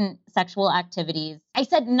important sexual activities. I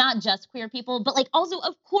said not just queer people, but like also,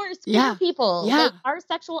 of course, queer people. Yeah. Like our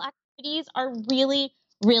sexual activities are really,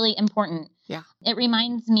 really important. Yeah. It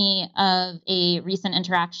reminds me of a recent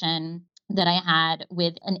interaction that I had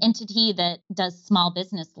with an entity that does small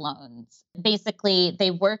business loans. Basically,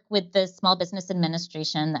 they work with the Small Business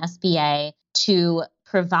Administration, the SBA, to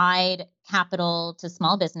provide capital to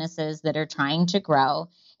small businesses that are trying to grow.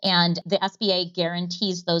 And the SBA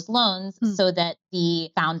guarantees those loans so that the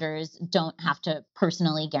founders don't have to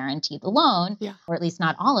personally guarantee the loan, or at least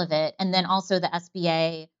not all of it. And then also the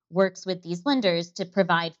SBA works with these lenders to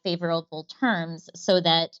provide favorable terms so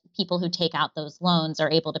that people who take out those loans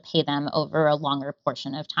are able to pay them over a longer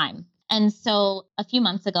portion of time. And so a few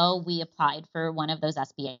months ago, we applied for one of those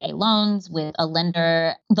SBA loans with a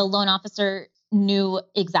lender. The loan officer knew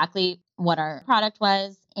exactly what our product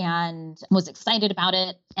was and was excited about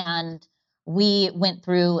it. And we went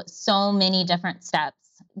through so many different steps.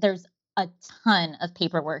 There's a ton of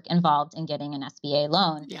paperwork involved in getting an SBA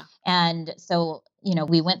loan. And so,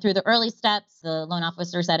 we went through the early steps. The loan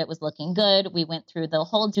officer said it was looking good. We went through the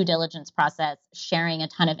whole due diligence process, sharing a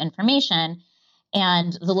ton of information.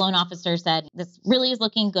 And the loan officer said, this really is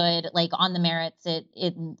looking good. Like on the merits,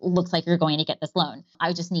 it looks like you're going to get this loan.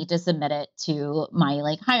 I just need to submit it to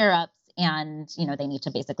my higher ups, and, they need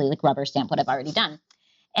to basically rubber stamp what I've already done.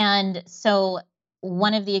 And so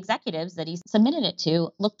one of the executives that he submitted it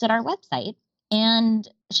to looked at our website, and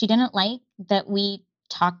she didn't like that we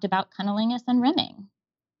talked about cunnilingus and rimming.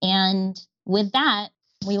 And with that,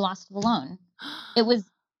 we lost the loan. It was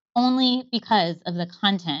only because of the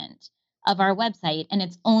content of our website, and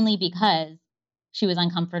it's only because she was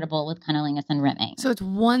uncomfortable with cunnilingus and rimming. So it's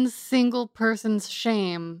one single person's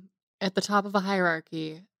shame at the top of a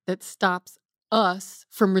hierarchy that stops us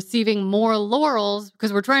from receiving more laurels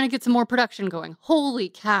because we're trying to get some more production going. Holy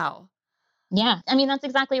cow. Yeah. I mean, that's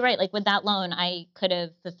exactly right. With that loan, I could have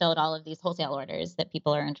fulfilled all of these wholesale orders that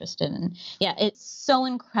people are interested in. Yeah, it's so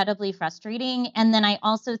incredibly frustrating. And then I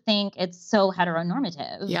also think it's so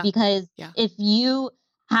heteronormative because if you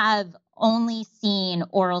have only seen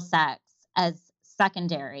oral sex as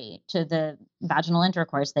secondary to the vaginal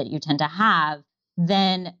intercourse that you tend to have,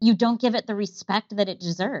 then you don't give it the respect that it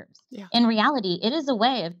deserves. In reality, it is a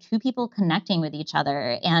way of two people connecting with each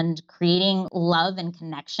other and creating love and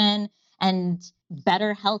connection and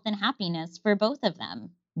better health and happiness for both of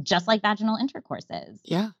them, just like vaginal intercourse is.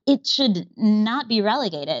 It should not be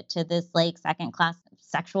relegated to this second-class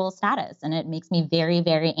sexual status. And it makes me very,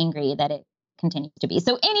 very angry that it continues to be.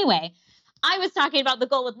 So anyway, I was talking about the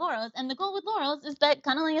goal with Lorals, and the goal with Lorals is that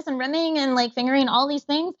cunnilingus and rimming and fingering, all these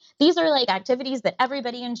things, these are activities that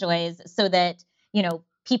everybody enjoys so that,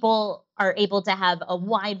 people are able to have a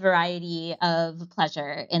wide variety of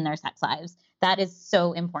pleasure in their sex lives. That is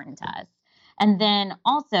so important to us. And then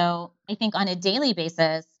also, I think on a daily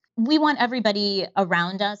basis, we want everybody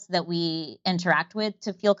around us that we interact with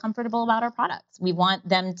to feel comfortable about our products. We want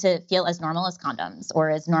them to feel as normal as condoms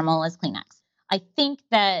or as normal as Kleenex. I think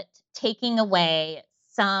that taking away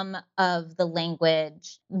some of the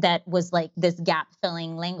language that was this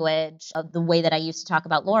gap-filling language of the way that I used to talk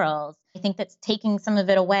about Lorals, I think that's taking some of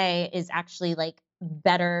it away is actually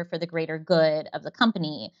better for the greater good of the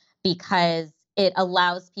company, because it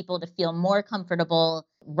allows people to feel more comfortable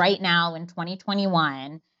right now in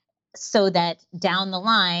 2021, so that down the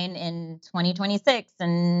line in 2026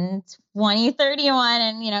 and 2031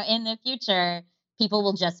 and, in the future, people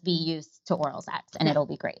will just be used to oral sex and it'll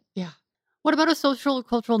be great. What about a social or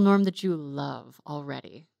cultural norm that you love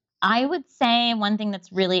already? I would say one thing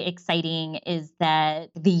that's really exciting is that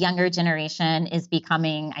the younger generation is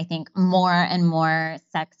becoming, I think, more and more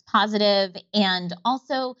sex positive and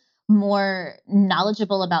also more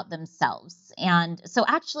knowledgeable about themselves. And so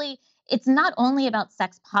actually, it's not only about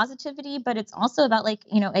sex positivity, but it's also about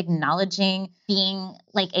acknowledging being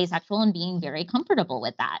asexual and being very comfortable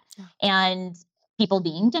with that. And people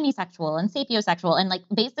being demisexual and sapiosexual and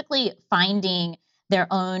basically finding their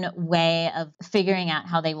own way of figuring out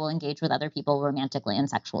how they will engage with other people romantically and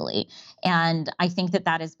sexually. And I think that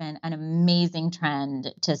that has been an amazing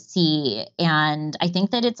trend to see. And I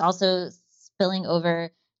think that it's also spilling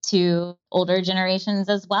over to older generations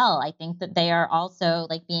as well. I think that they are also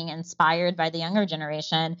being inspired by the younger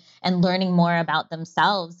generation and learning more about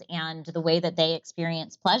themselves and the way that they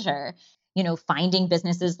experience pleasure. Finding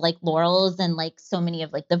businesses like Lorals and so many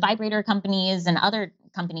of the vibrator companies and other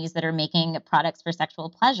companies that are making products for sexual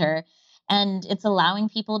pleasure. And it's allowing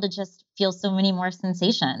people to just feel so many more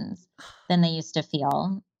sensations than they used to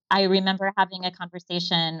feel. I remember having a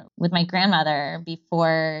conversation with my grandmother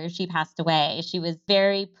before she passed away. She was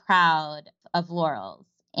very proud of Lorals,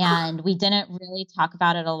 and we didn't really talk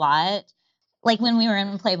about it a lot. When we were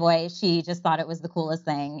in Playboy, she just thought it was the coolest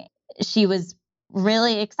thing. She was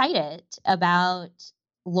really excited about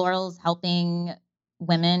Lorals helping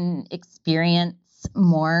women experience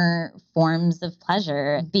more forms of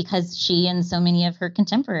pleasure because she and so many of her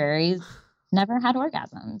contemporaries never had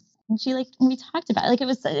orgasms. And we talked about it. Like, it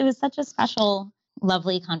was such a special,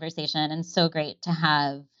 lovely conversation, and so great to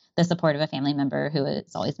have the support of a family member who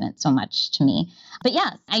has always meant so much to me. But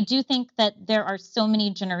yes, I do think that there are so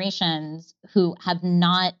many generations who have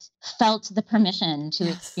not felt the permission to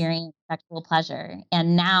experience sexual pleasure.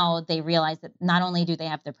 And now they realize that not only do they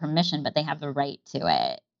have the permission, but they have the right to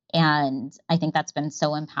it. And I think that's been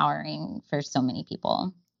so empowering for so many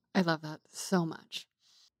people. I love that so much.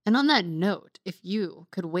 And on that note, if you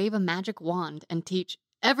could wave a magic wand and teach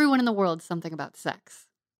everyone in the world something about sex,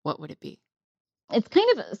 what would it be? It's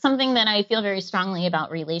kind of something that I feel very strongly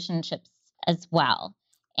about relationships as well.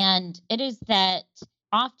 And it is that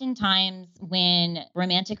oftentimes when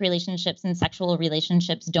romantic relationships and sexual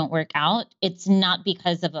relationships don't work out, it's not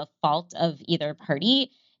because of a fault of either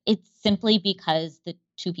party. It's simply because the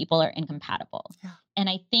two people are incompatible. Yeah. And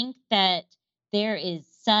I think that there is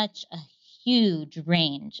such a huge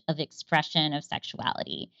range of expression of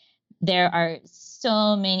sexuality. There are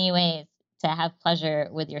so many ways to have pleasure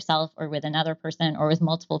with yourself or with another person or with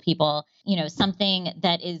multiple people. Something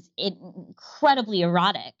that is incredibly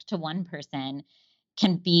erotic to one person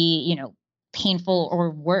can be, painful or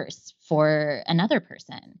worse for another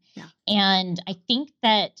person. Yeah. And I think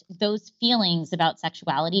that those feelings about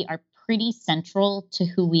sexuality are pretty central to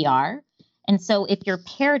who we are. And so if you're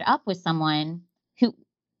paired up with someone who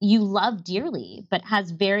you love dearly, but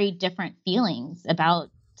has very different feelings about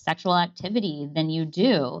sexual activity than you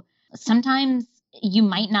do, sometimes you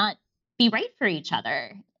might not be right for each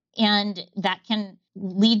other. And that can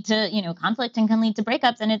lead to, conflict and can lead to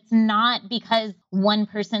breakups. And it's not because one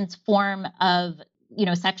person's form of,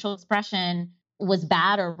 sexual expression was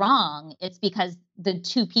bad or wrong. It's because the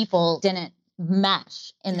two people didn't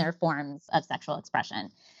mesh in their forms of sexual expression.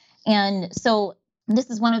 And so this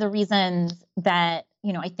is one of the reasons that,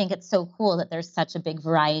 I think it's so cool that there's such a big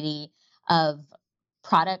variety of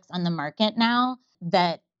products on the market now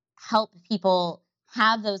that help people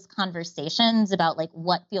have those conversations about like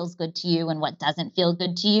what feels good to you and what doesn't feel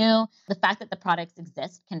good to you. The fact that the products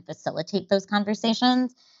exist can facilitate those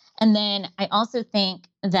conversations. And then I also think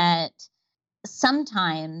that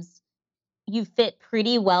sometimes you fit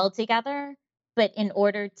pretty well together, but in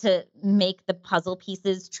order to make the puzzle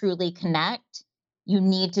pieces truly connect, you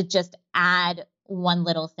need to just add one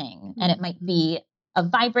little thing. And it might be a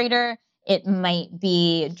vibrator, it might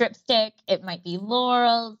be dripstick, it might be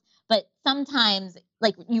Lorals, but sometimes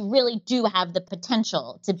like you really do have the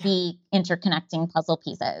potential to be interconnecting puzzle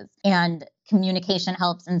pieces, and communication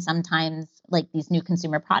helps. And sometimes like these new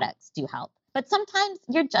consumer products do help, but sometimes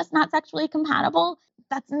you're just not sexually compatible.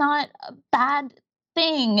 That's not a bad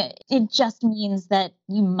thing. It just means that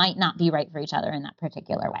you might not be right for each other in that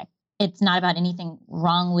particular way. It's not about anything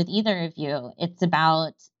wrong with either of you. It's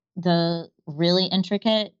about the really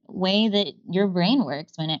intricate way that your brain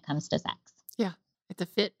works when it comes to sex. Yeah, it's a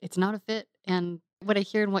fit. It's not a fit. And what I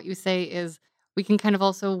hear in what you say is we can kind of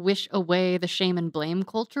also wish away the shame and blame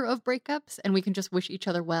culture of breakups, and we can just wish each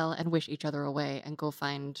other well and wish each other away and go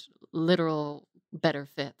find literal better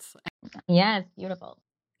fits. Yes, beautiful.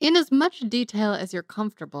 In as much detail as you're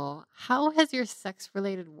comfortable, how has your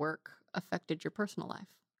sex-related work affected your personal life?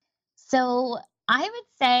 So I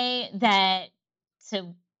would say that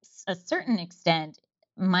to a certain extent,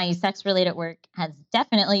 my sex related work has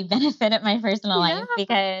definitely benefited my personal life,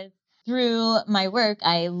 because through my work,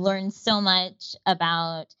 I learned so much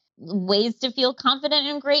about ways to feel confident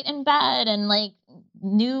and great in bed, and like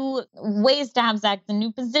new ways to have sex and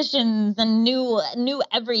new positions and new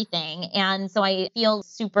everything. And so I feel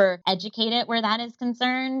super educated where that is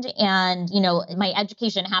concerned. And, my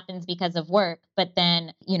education happens because of work, but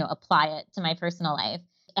then, apply it to my personal life.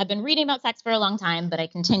 I've been reading about sex for a long time, but I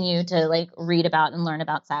continue to like read about and learn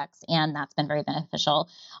about sex, and that's been very beneficial.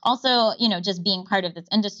 Also, just being part of this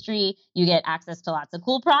industry, you get access to lots of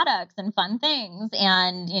cool products and fun things,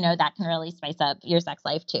 and that can really spice up your sex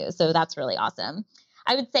life too. So that's really awesome.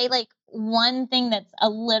 I would say like one thing that's a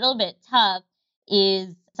little bit tough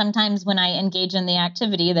is sometimes when I engage in the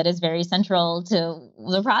activity that is very central to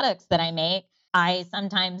the products that I make, I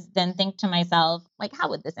sometimes then think to myself, like, how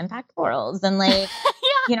would this impact Lorals? And like,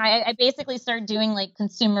 I basically start doing like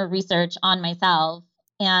consumer research on myself.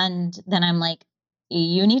 And then I'm like,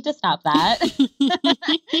 you need to stop that.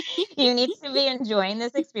 You need to be enjoying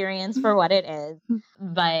this experience for what it is.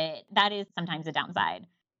 But that is sometimes a downside.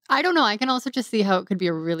 I don't know. I can also just see how it could be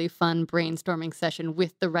a really fun brainstorming session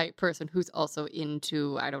with the right person who's also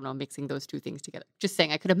into, I don't know, mixing those two things together. Just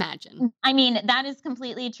saying, I could imagine. I mean, that is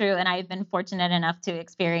completely true. And I've been fortunate enough to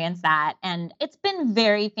experience that. And it's been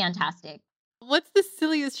very fantastic. What's the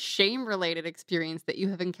silliest shame-related experience that you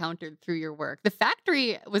have encountered through your work? The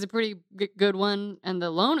factory was a pretty good one, and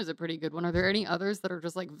the loan is a pretty good one. Are there any others that are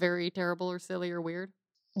just like very terrible or silly or weird?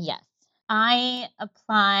 Yes. I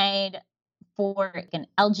applied for an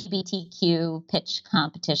LGBTQ pitch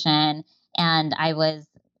competition, and I was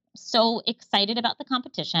so excited about the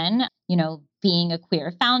competition. Being a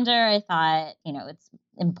queer founder, I thought, it's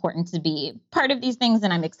important to be part of these things,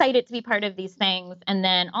 and I'm excited to be part of these things. And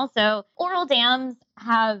then also, oral dams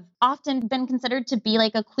have often been considered to be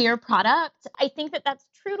like a queer product. I think that that's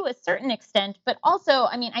true to a certain extent, but also,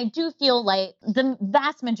 I mean, I do feel like the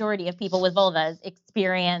vast majority of people with vulvas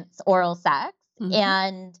experience oral sex. Mhm.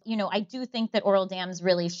 And, I do think that oral dams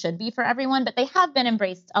really should be for everyone, but they have been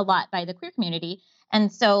embraced a lot by the queer community.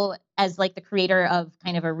 And so, as like the creator of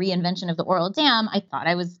kind of a reinvention of the oral dam, I thought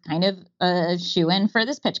I was kind of a shoe-in for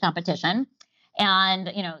this pitch competition. And,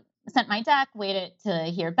 sent my deck, waited to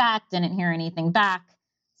hear back, didn't hear anything back,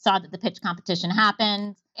 saw that the pitch competition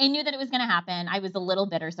happened. I knew that it was going to happen. I was a little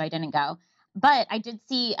bitter, so I didn't go. But I did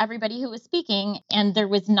see everybody who was speaking, and there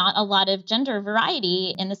was not a lot of gender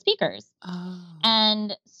variety in the speakers. Oh.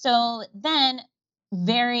 And so then,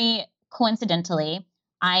 very coincidentally,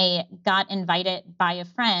 I got invited by a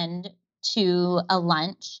friend to a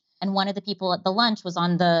lunch. And one of the people at the lunch was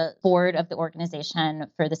on the board of the organization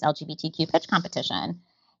for this LGBTQ pitch competition.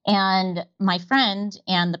 And my friend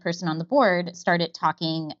and the person on the board started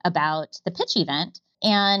talking about the pitch event.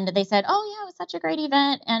 And they said, "Oh, yeah, it was such a great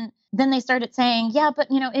event." And then they started saying, "Yeah, but,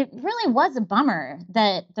 it really was a bummer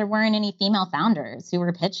that there weren't any female founders who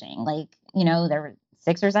were pitching. Like, there were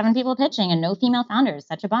 6 or 7 people pitching and no female founders.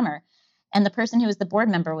 Such a bummer." And the person who was the board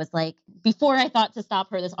member was like, before I thought to stop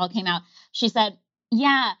her, this all came out. She said,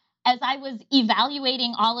 "Yeah, as I was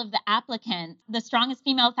evaluating all of the applicants, the strongest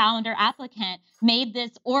female founder applicant made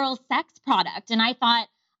this oral sex product. And I thought,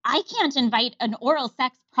 I can't invite an oral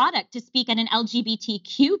sex product to speak at an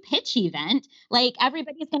LGBTQ pitch event. Like,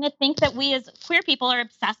 everybody's going to think that we as queer people are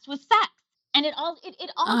obsessed with sex." And it all just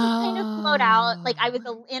kind of flowed out. Like, I was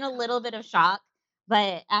in a little bit of shock.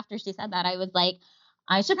 But after she said that, I was like,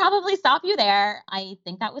 I should probably stop you there. I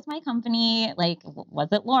think that was my company. Like, was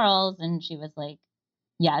it Lorals? And she was like,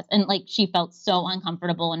 yes. And like, she felt so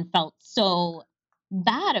uncomfortable and felt so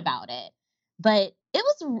bad about it. But it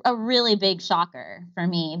was a really big shocker for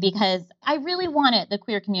me because I really wanted the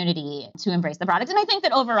queer community to embrace the product. And I think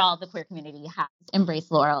that overall the queer community has embraced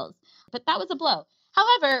Lorals. But that was a blow.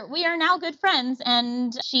 However, we are now good friends,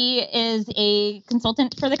 and she is a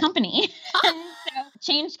consultant for the company. And so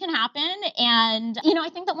change can happen. And, I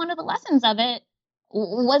think that one of the lessons of it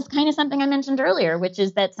was kind of something I mentioned earlier, which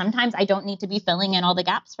is that sometimes I don't need to be filling in all the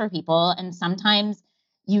gaps for people. And sometimes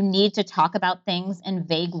you need to talk about things in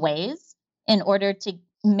vague ways in order to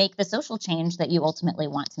make the social change that you ultimately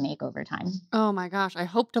want to make over time. Oh my gosh, I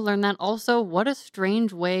hope to learn that. Also, what a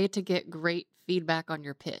strange way to get great feedback on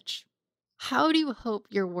your pitch. How do you hope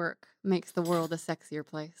your work makes the world a sexier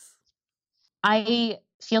place? I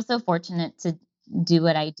feel so fortunate to do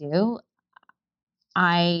what I do.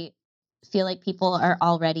 I feel like people are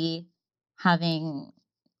already having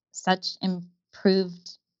such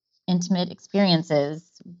improved intimate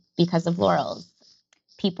experiences because of Lorals.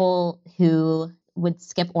 People who would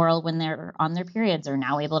skip oral when they're on their periods are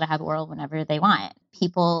now able to have oral whenever they want.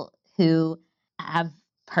 People who have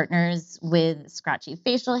partners with scratchy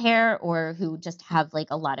facial hair or who just have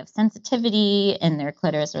like a lot of sensitivity in their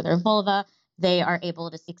clitoris or their vulva, they are able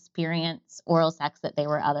to experience oral sex that they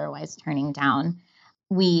were otherwise turning down.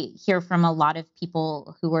 We hear from a lot of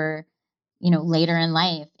people who are, later in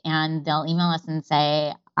life, and they'll email us and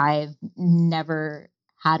say, "I've never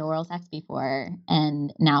had oral sex before,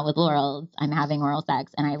 and now with Lorals, I'm having oral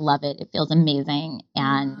sex and I love it. It feels amazing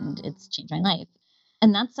and Wow. it's changed my life."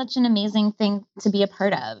 And that's such an amazing thing to be a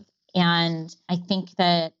part of. And I think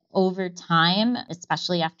that over time,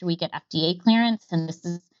 especially after we get FDA clearance, and this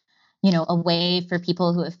is, a way for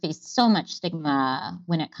people who have faced so much stigma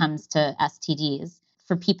when it comes to STDs,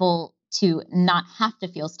 for people to not have to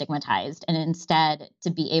feel stigmatized and instead to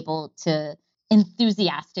be able to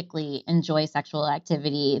enthusiastically enjoy sexual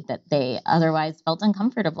activity that they otherwise felt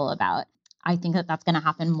uncomfortable about. I think that that's going to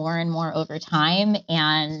happen more and more over time.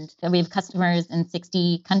 And we have customers in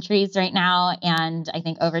 60 countries right now. And I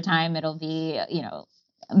think over time it'll be,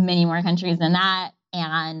 many more countries than that.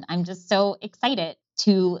 And I'm just so excited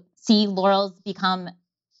to see Lorals become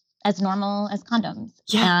as normal as condoms.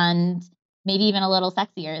 Yeah. And maybe even a little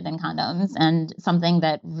sexier than condoms, and something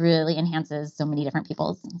that really enhances so many different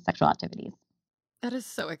people's sexual activities. That is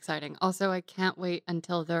so exciting. Also, I can't wait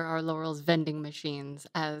until there are Laurel's vending machines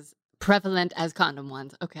as prevalent as condom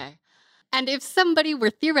ones. Okay. And if somebody were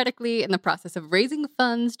theoretically in the process of raising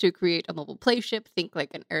funds to create a mobile play ship, think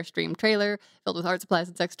like an Airstream trailer filled with art supplies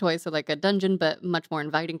and sex toys, so like a dungeon, but much more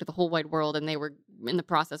inviting to the whole wide world, and they were in the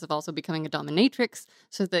process of also becoming a dominatrix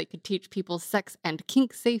so they could teach people sex and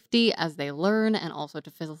kink safety as they learn, and also to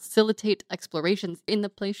facilitate explorations in the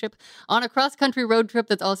play ship on a cross-country road trip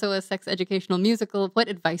that's also a sex educational musical, what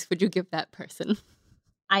advice would you give that person?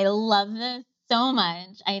 I love this so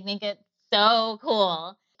much. I think it's so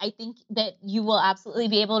cool. I think that you will absolutely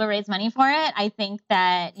be able to raise money for it. I think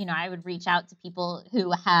that, I would reach out to people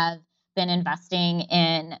who have been investing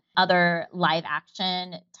in other live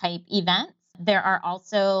action type events. There are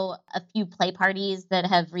also a few play parties that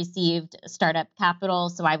have received startup capital.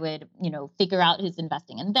 So I would, figure out who's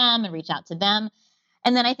investing in them and reach out to them.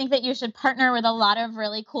 And then I think that you should partner with a lot of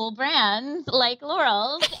really cool brands like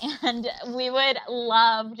Lorals, and we would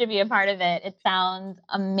love to be a part of it. It sounds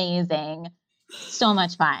amazing. So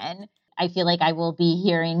much fun. I feel like I will be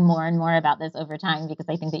hearing more and more about this over time because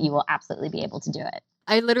I think that you will absolutely be able to do it.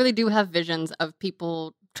 I literally do have visions of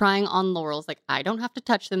people trying on Lorals. Like, I don't have to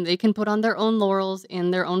touch them. They can put on their own Lorals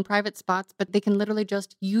in their own private spots, but they can literally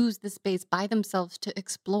just use the space by themselves to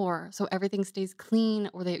explore. So everything stays clean,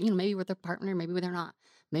 or they, maybe with their partner, maybe they're not.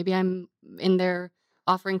 Maybe I'm in there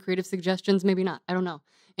offering creative suggestions, maybe not. I don't know.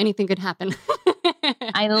 Anything could happen.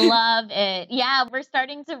 I love it. Yeah, we're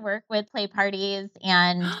starting to work with play parties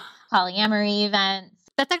and polyamory events.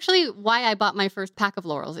 That's actually why I bought my first pack of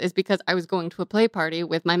Lorals, is because I was going to a play party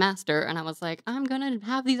with my master, and I was like, I'm going to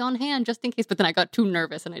have these on hand just in case. But then I got too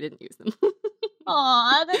nervous and I didn't use them.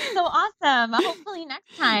 Oh, that's so awesome. Hopefully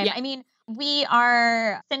next time. Yeah. I mean, we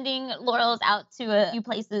are sending Lorals out to a few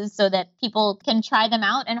places so that people can try them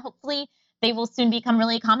out, and hopefully they will soon become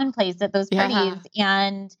really commonplace at those parties.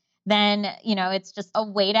 And then, it's just a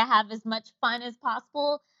way to have as much fun as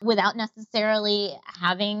possible without necessarily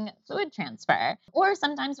having fluid transfer, or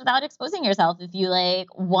sometimes without exposing yourself. If you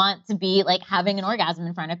want to be having an orgasm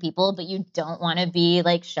in front of people, but you don't want to be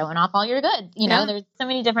showing off all your goods, there's so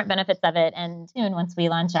many different benefits of it. And soon, once we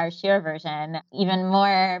launch our sheer version, even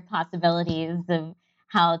more possibilities of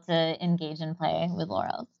how to engage and play with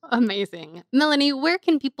Lorals. Amazing. Melanie, where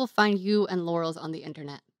can people find you and Lorals on the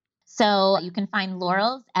internet? So you can find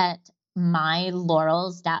Lorals at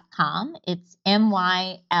mylorals.com. It's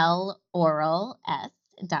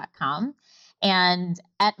mylorals.com. And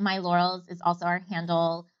at mylorals is also our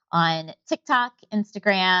handle on TikTok,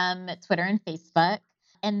 Instagram, Twitter, and Facebook.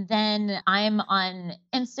 And then I'm on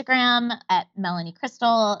Instagram at Melanie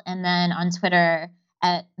Crystal, and then on Twitter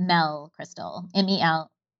at Mel Crystal,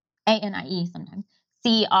 MELANIE sometimes,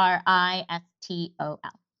 CRISTOL.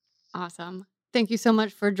 Awesome. Thank you so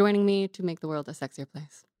much for joining me to make the world a sexier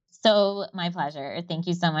place. So my pleasure. Thank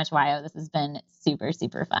you so much, Wyo. This has been super,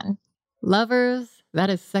 super fun. Lovers, that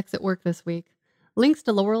is Sex at Work this week. Links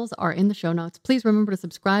to Lorals are in the show notes. Please remember to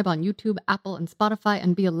subscribe on YouTube, Apple, and Spotify,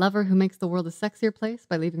 and be a lover who makes the world a sexier place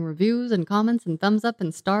by leaving reviews and comments and thumbs up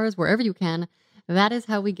and stars wherever you can. That is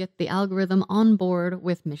how we get the algorithm on board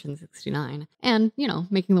with Mission 69 and,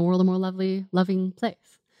 making the world a more loving place.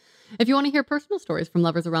 If you want to hear personal stories from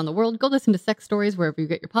lovers around the world, go listen to Sex Stories wherever you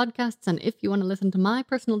get your podcasts. And if you want to listen to my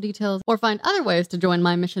personal details or find other ways to join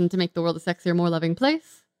my mission to make the world a sexier, more loving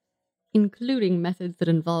place, including methods that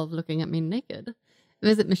involve looking at me naked,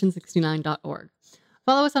 visit mission69.org.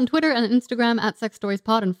 Follow us on Twitter and Instagram at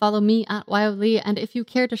SexStoriesPod, and follow me at Wildly. And if you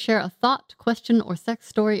care to share a thought, question, or sex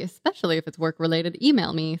story, especially if it's work-related,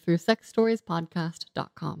 email me through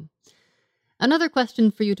sexstoriespodcast.com. Another question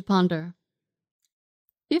for you to ponder.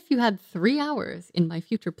 If you had 3 hours in my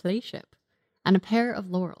future playship and a pair of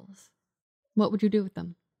Lorals, what would you do with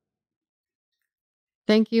them?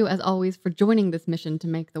 Thank you, as always, for joining this mission to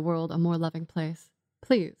make the world a more loving place.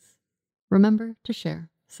 Please, remember to share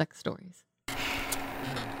sex stories.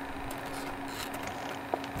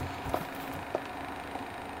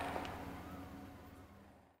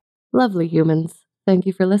 Lovely humans, thank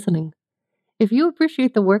you for listening. If you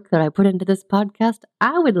appreciate the work that I put into this podcast,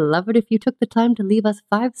 I would love it if you took the time to leave us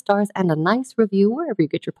 5 stars and a nice review wherever you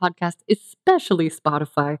get your podcast, especially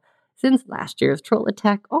Spotify, since last year's troll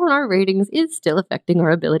attack on our ratings is still affecting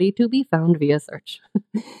our ability to be found via search.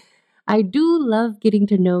 I do love getting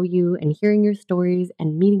to know you and hearing your stories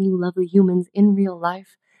and meeting you lovely humans in real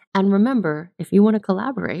life. And remember, if you want to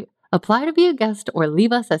collaborate, apply to be a guest or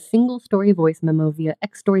leave us a single story voice memo via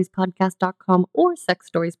xstoriespodcast.com or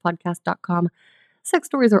sexstoriespodcast.com. Sex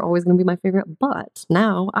stories are always going to be my favorite, but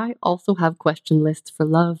now I also have question lists for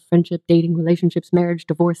love, friendship, dating, relationships, marriage,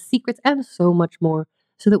 divorce, secrets, and so much more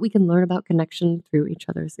so that we can learn about connection through each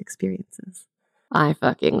other's experiences. I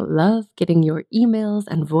fucking love getting your emails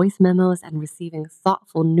and voice memos and receiving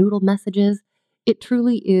thoughtful noodle messages. It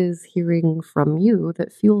truly is hearing from you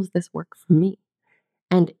that fuels this work for me.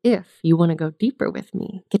 And if you want to go deeper with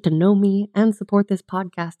me, get to know me, and support this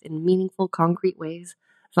podcast in meaningful, concrete ways,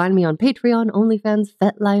 find me on Patreon, OnlyFans,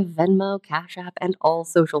 FetLife, Venmo, Cash App, and all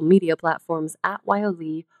social media platforms at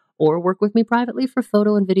YOLE, or work with me privately for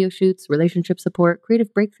photo and video shoots, relationship support,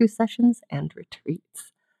 creative breakthrough sessions, and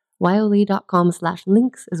retreats.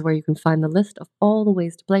 YOLE.com/links is where you can find the list of all the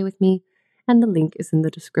ways to play with me, and the link is in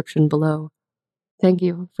the description below. Thank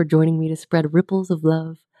you for joining me to spread ripples of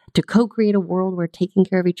love, to co-create a world where taking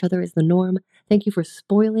care of each other is the norm. Thank you for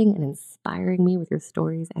spoiling and inspiring me with your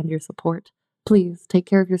stories and your support. Please take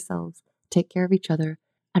care of yourselves, take care of each other,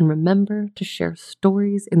 and remember to share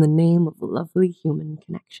stories in the name of lovely human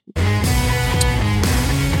connection.